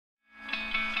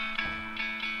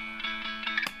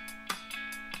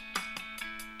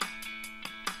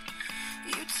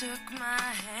my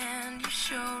hand, you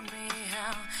showed me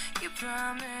how. You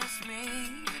promised me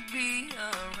you'd be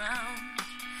around.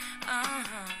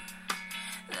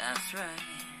 That's right.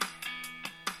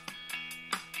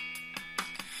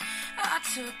 I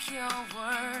took your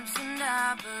words and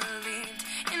I believed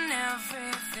in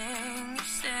everything you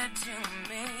said to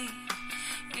me.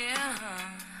 Yeah,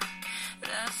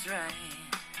 that's right.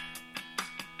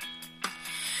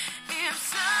 If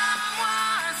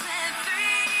someone said 3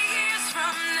 years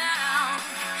from now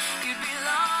you'd be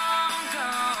long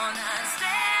gone, I'd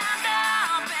stand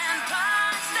up and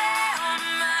punch their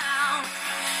mouth,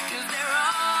 'cause they're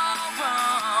all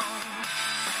wrong.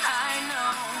 I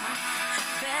know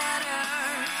better,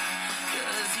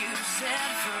 'cause you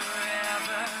said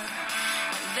forever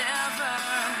and ever.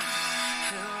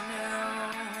 Who knew?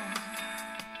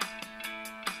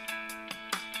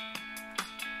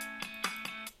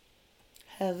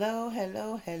 Hello,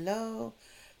 hello, hello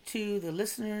to the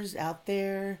listeners out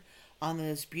there on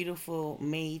this beautiful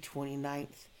May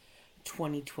 29th,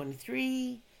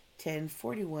 2023,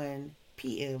 10:41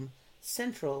 p.m.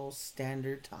 Central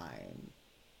Standard Time.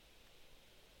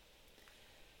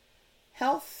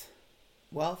 Health,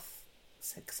 wealth,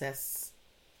 success,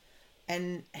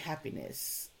 and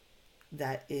happiness.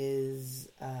 That is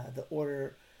the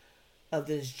order of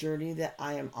this journey that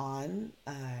I am on.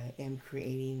 I am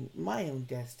creating my own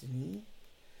destiny.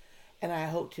 And I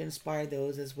hope to inspire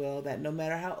those as well, that no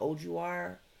matter how old you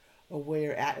are or where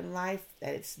you're at in life,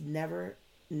 that it's never,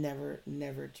 never,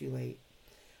 never too late.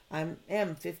 I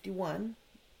am 51.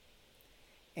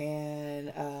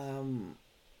 And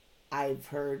I've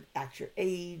heard at your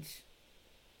age.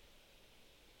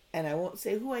 And I won't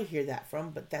say who I hear that from,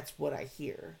 but that's what I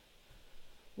hear.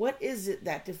 What is it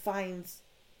that defines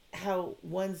how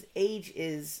one's age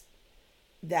is?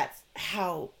 That's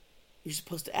how you're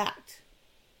supposed to act.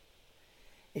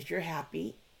 If you're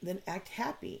happy, then act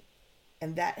happy.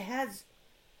 And that has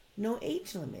no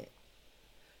age limit.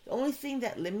 The only thing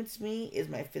that limits me is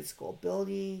my physical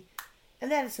ability. And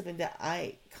that is something that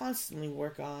I constantly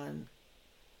work on.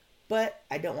 But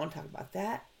I don't want to talk about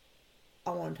that.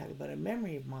 I want to talk about a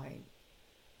memory of mine.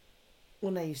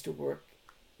 When I used to work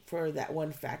for that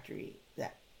one factory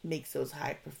that makes those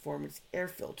high performance air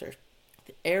filters.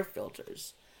 The air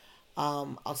filters.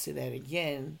 I'll say that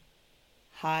again.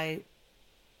 High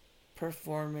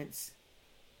performance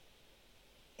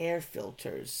air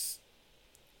filters.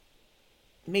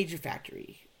 Major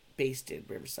factory based in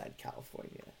Riverside,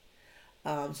 California.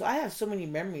 So I have so many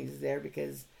memories there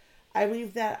because I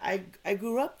believe that I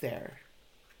grew up there.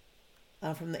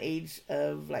 From the age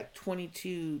of like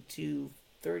 22 to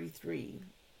 33.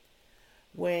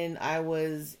 When I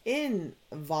was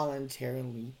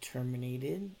involuntarily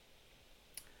terminated.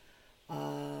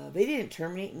 They didn't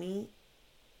terminate me,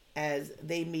 as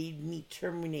they made me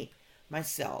terminate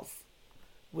myself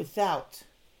without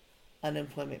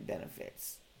unemployment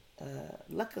benefits.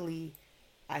 Luckily,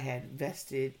 I had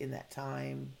vested in that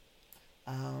time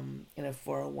in a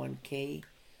 401k.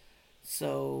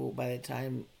 So by the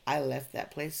time I left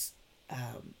that place,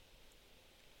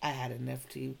 I had enough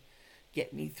to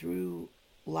get me through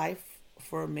life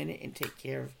for a minute and take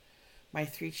care of my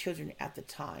 3 children at the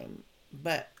time.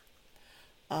 But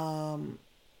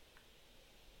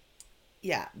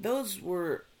yeah, those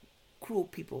were cruel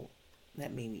people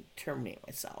that made me terminate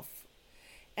myself.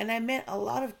 And I met a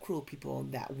lot of cruel people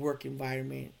in that work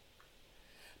environment.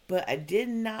 But I did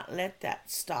not let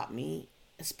that stop me,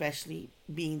 especially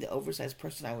being the oversized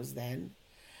person I was then.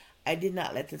 I did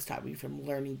not let that stop me from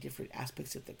learning different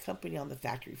aspects of the company on the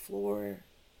factory floor.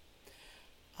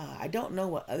 I don't know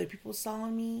what other people saw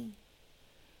in me,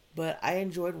 but I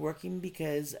enjoyed working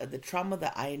because of the trauma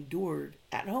that I endured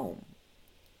at home.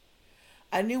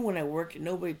 I knew when I worked,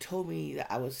 nobody told me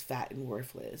that I was fat and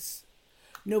worthless.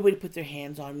 Nobody put their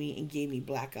hands on me and gave me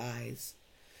black eyes.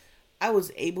 I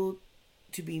was able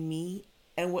to be me,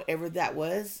 and whatever that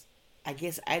was, I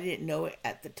guess I didn't know it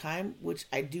at the time, which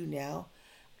I do now.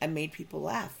 I made people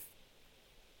laugh.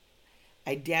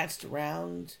 I danced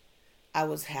around. I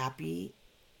was happy.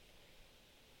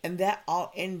 And that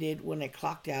all ended when I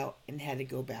clocked out and had to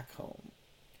go back home.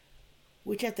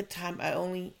 Which at the time I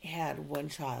only had 1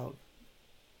 child.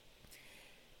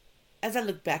 As I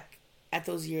look back at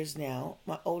those years now,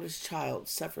 my oldest child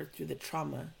suffered through the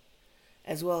trauma,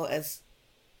 as well as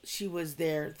she was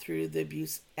there through the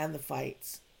abuse and the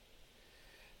fights.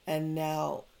 And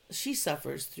now she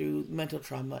suffers through mental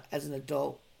trauma as an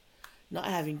adult, not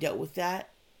having dealt with that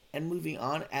and moving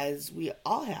on as we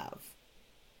all have.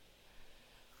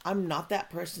 I'm not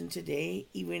that person today.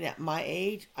 Even at my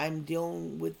age, I'm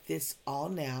dealing with this all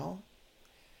now.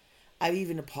 I've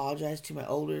even apologized to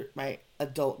my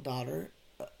adult daughter,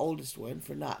 oldest one,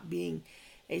 for not being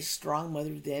a strong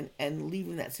mother then and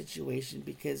leaving that situation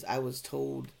because I was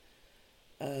told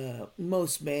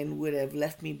most men would have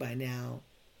left me by now.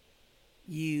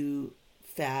 You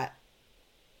fat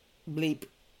bleep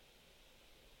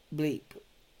bleep.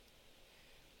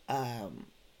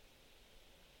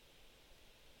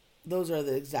 Those are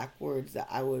the exact words that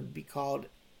I would be called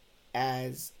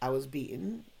as I was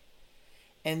beaten,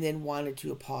 and then wanted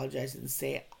to apologize and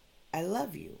say, I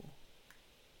love you.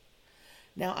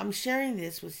 Now, I'm sharing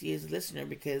this with you as a listener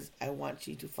because I want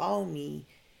you to follow me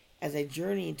as I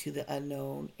journey into the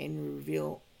unknown and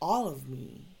reveal all of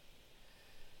me.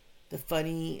 The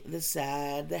funny, the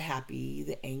sad, the happy,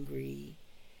 the angry.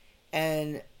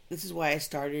 And this is why I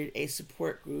started a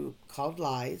support group called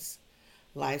Life's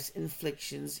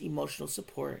Inflictions Emotional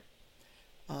Support,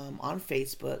 on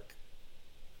Facebook.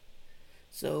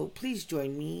 So please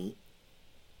join me,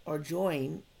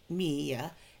 and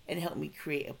help me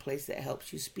create a place that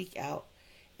helps you speak out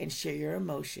and share your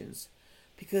emotions,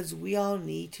 because we all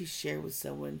need to share with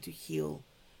someone to heal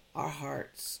our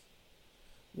hearts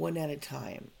one at a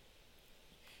time.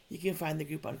 You can find the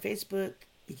group on Facebook.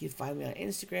 You can find me on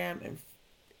Instagram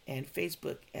and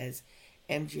Facebook as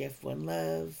MGF One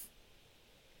Love.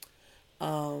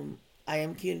 I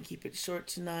am going to keep it short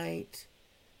tonight.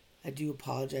 I do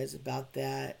apologize about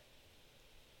that.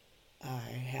 I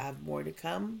have more to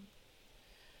come.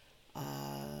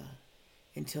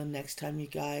 Until next time, you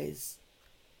guys,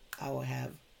 I will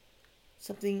have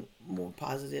something more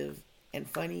positive and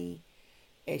funny.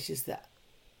 It's just that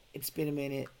it's been a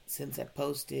minute since I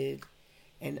posted,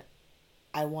 and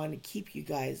I want to keep you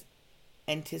guys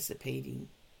anticipating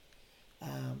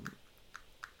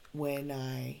when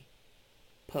I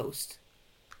post.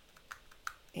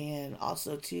 And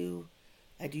also, too,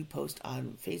 I do post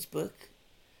on Facebook,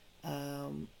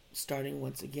 starting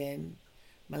once again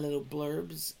my little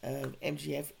blurbs of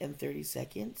MGF in 30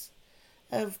 seconds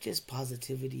of just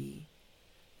positivity,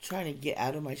 trying to get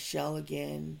out of my shell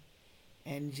again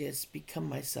and just become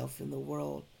myself in the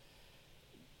world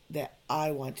that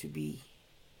I want to be.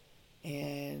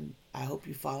 And I hope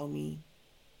you follow me.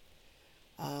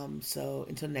 So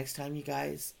until next time, you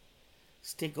guys,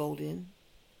 stay golden.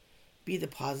 Be the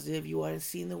positive you want to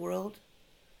see in the world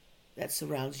that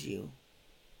surrounds you.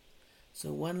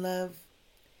 So one love.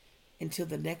 Until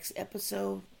the next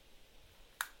episode,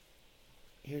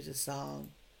 here's a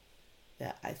song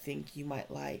that I think you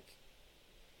might like,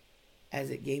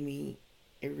 as it gave me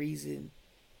a reason.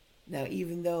 Now,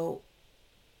 even though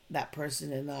that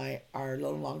person and I are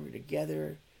no longer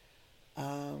together,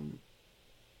 I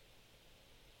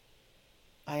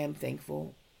am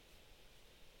thankful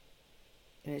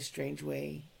in a strange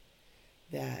way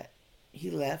that he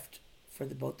left for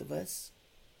the both of us.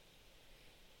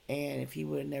 And if he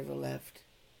would have never left,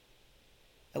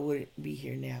 I wouldn't be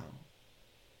here now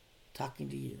talking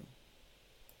to you.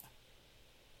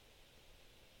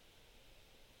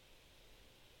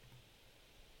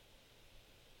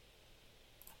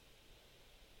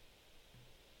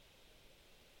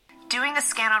 Doing a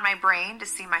scan on my brain to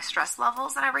see my stress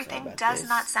levels and everything does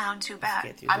not sound too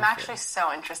bad. I'm actually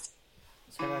so interested.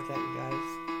 Sorry about that, you guys.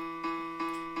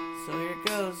 So here it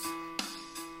goes.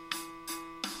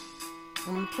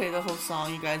 I'm going to play the whole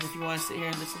song, you guys. If you want to sit here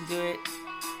and listen to it,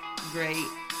 great.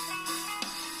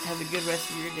 Have a good rest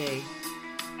of your day.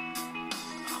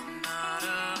 I'm not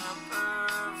a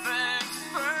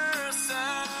perfect person.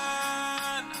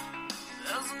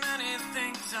 There's many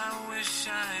things I wish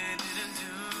I didn't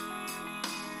do,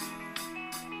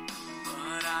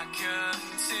 but I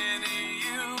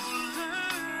continue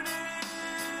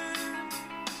learning.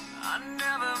 I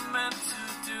never meant to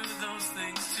do those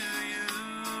things to you.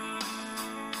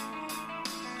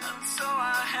 So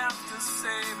I have to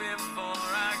say before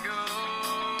I go,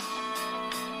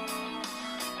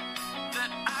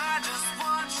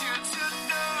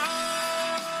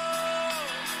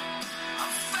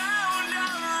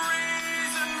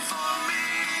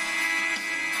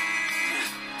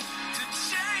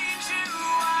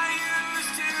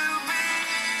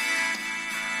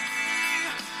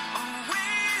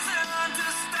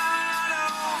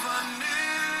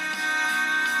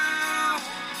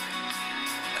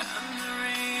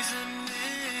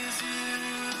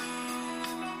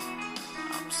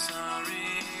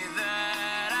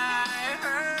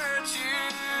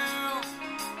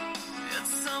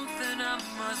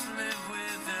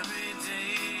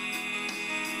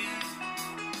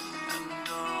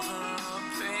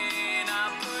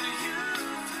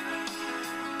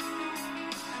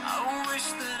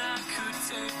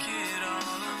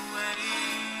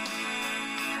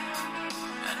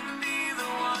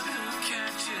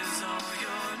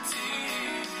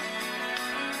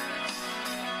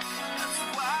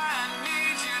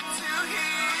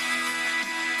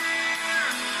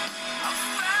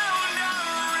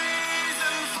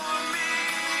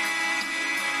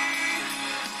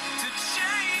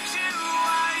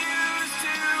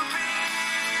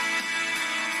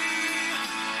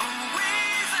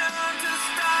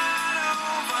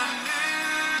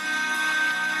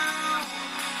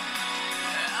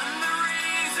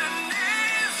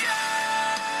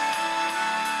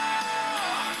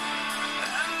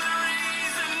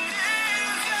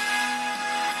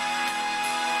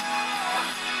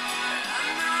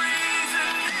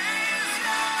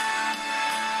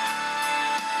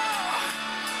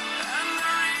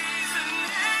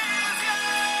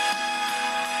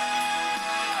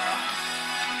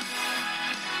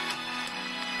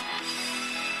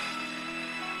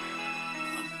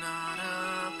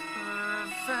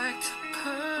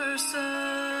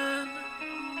 person.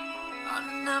 I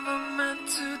never meant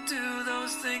to do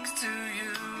those things to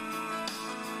you.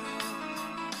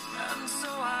 And so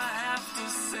I have to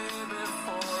say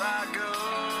before I go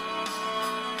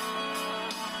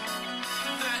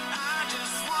that I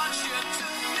just want you to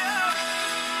know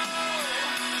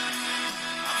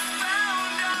I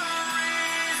found a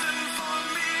reason for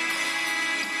me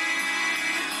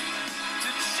to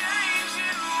change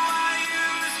who I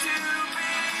used to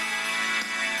be.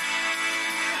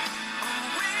 A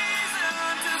reason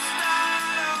to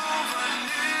start over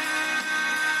new.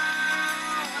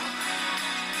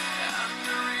 And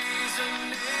the reason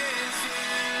is you.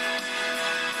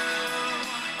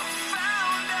 I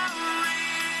found a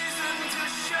reason to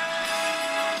show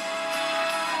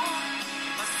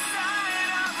a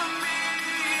side of me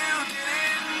you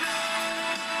didn't know.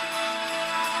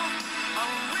 A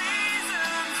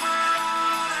reason for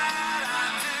all that I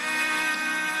do.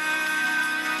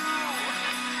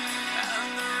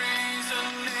 And the reason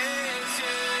is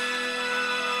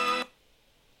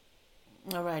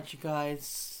you. All right, you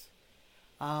guys.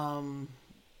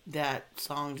 That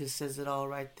song just says it all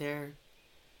right there.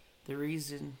 The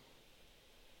reason.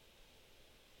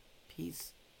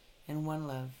 Peace and one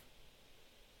love.